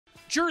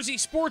Jersey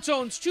Sports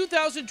Zone's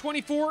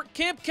 2024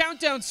 Camp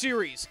Countdown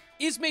Series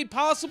is made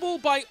possible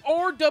by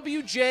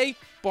RWJ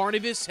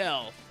Barnabas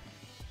Health.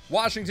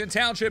 Washington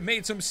Township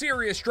made some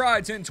serious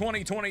strides in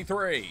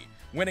 2023,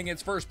 winning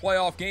its first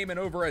playoff game in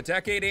over a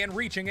decade and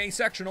reaching a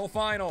sectional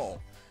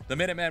final. The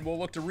Minutemen will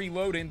look to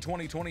reload in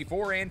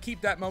 2024 and keep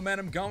that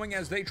momentum going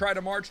as they try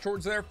to march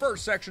towards their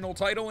first sectional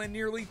title in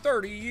nearly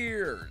 30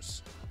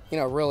 years. You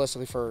know,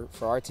 realistically for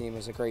our team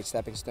is a great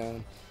stepping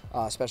stone,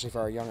 especially for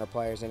our younger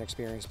players and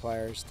experienced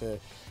players, to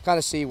kind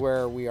of see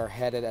where we are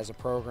headed as a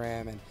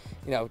program and,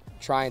 you know,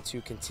 trying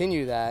to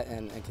continue that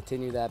and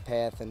continue that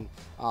path and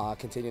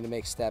continue to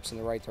make steps in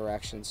the right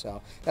direction. So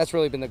that's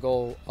really been the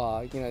goal, you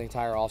know, the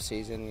entire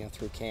offseason, you know,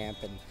 through camp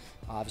and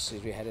obviously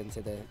as we head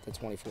into the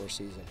 24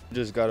 season.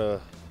 Just got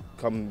to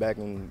come back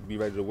and be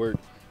ready to work.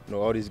 You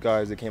know, all these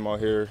guys that came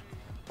out here,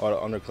 all the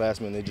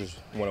underclassmen, they just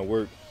want to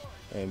work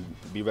and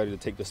be ready to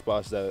take the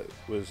spots that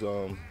was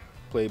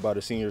played by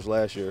the seniors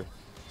last year.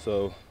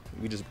 So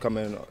we just come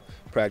in,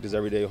 practice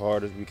every day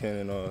hard as we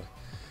can, and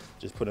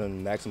just put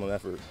in maximum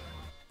effort.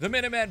 The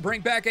Minutemen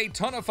bring back a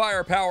ton of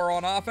firepower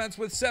on offense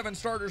with 7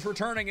 starters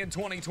returning in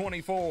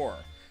 2024.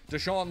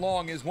 Deshaun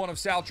Long is one of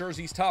South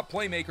Jersey's top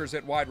playmakers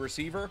at wide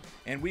receiver,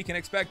 and we can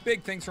expect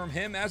big things from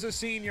him as a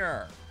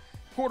senior.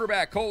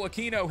 Quarterback Cole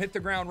Aquino hit the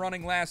ground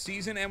running last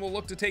season and will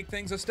look to take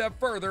things a step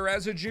further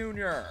as a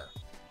junior.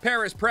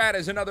 Paris Pratt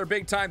is another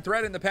big-time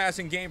threat in the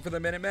passing game for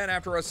the Minutemen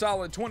after a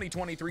solid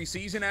 2023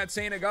 season at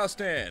St.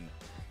 Augustine.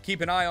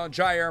 Keep an eye on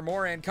Jair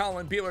Moore and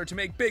Colin Beeler to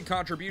make big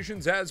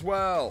contributions as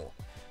well.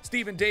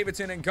 Stephen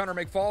Davidson and Gunnar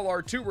McFall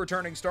are 2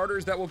 returning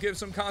starters that will give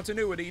some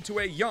continuity to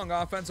a young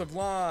offensive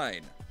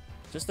line.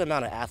 Just the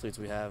amount of athletes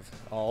we have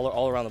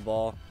all around the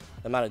ball,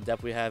 the amount of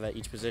depth we have at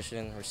each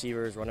position,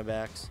 receivers, running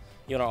backs,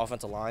 even our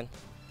offensive line,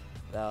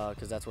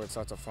 because that's where it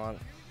starts up front.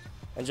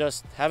 And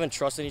just having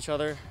trust in each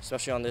other,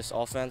 especially on this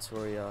offense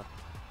where we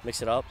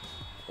mix it up,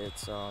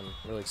 it's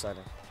really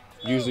exciting.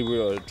 Usually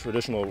we're a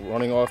traditional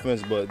running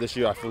offense, but this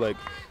year I feel like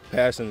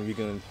passing we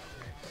can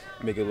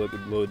make it look a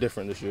little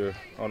different this year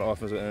on the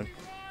offensive end.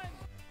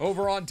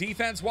 Over on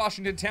defense,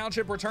 Washington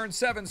Township returns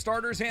 7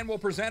 starters and will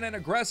present an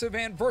aggressive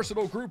and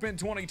versatile group in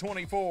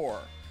 2024.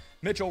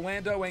 Mitchell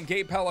Lando and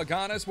Gabe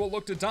Pelaganis will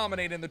look to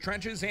dominate in the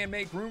trenches and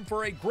make room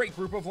for a great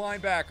group of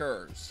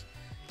linebackers.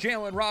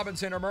 Jalen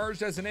Robinson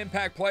emerged as an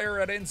impact player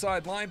at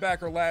inside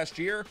linebacker last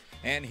year,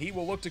 and he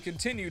will look to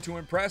continue to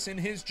impress in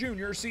his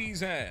junior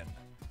season.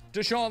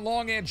 Deshaun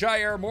Long and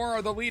Jair Moore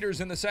are the leaders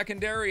in the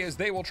secondary as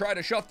they will try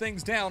to shut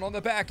things down on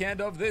the back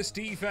end of this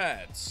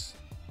defense.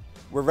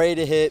 We're ready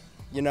to hit,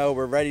 you know,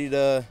 we're ready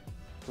to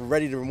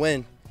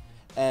win,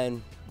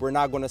 and we're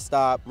not going to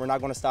stop. We're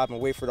not going to stop and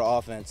wait for the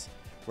offense.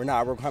 We're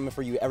coming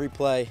for you every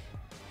play,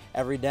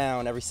 every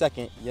down, every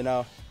second, you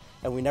know,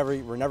 and we're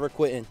never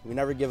quitting. We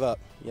never give up,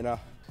 you know.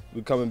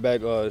 We're coming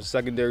back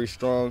secondary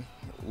strong.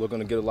 We're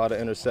going to get a lot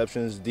of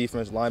interceptions.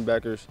 Defense,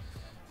 linebackers,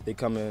 they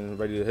come in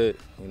ready to hit.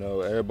 You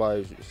know,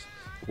 everybody's just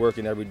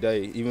working every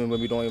day. Even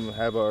when we don't even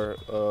have our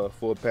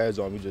full pads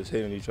on, we just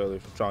hitting each other,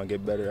 trying to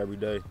get better every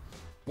day.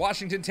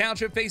 Washington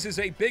Township faces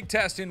a big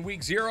test in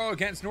Week 0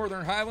 against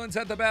Northern Highlands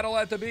at the Battle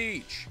at the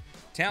Beach.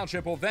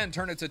 Township will then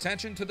turn its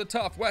attention to the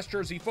tough West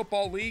Jersey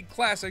Football League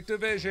Classic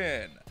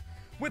Division.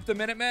 With the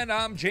Minutemen,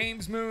 I'm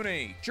James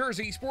Mooney,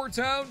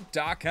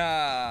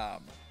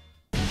 JerseySportsZone.com.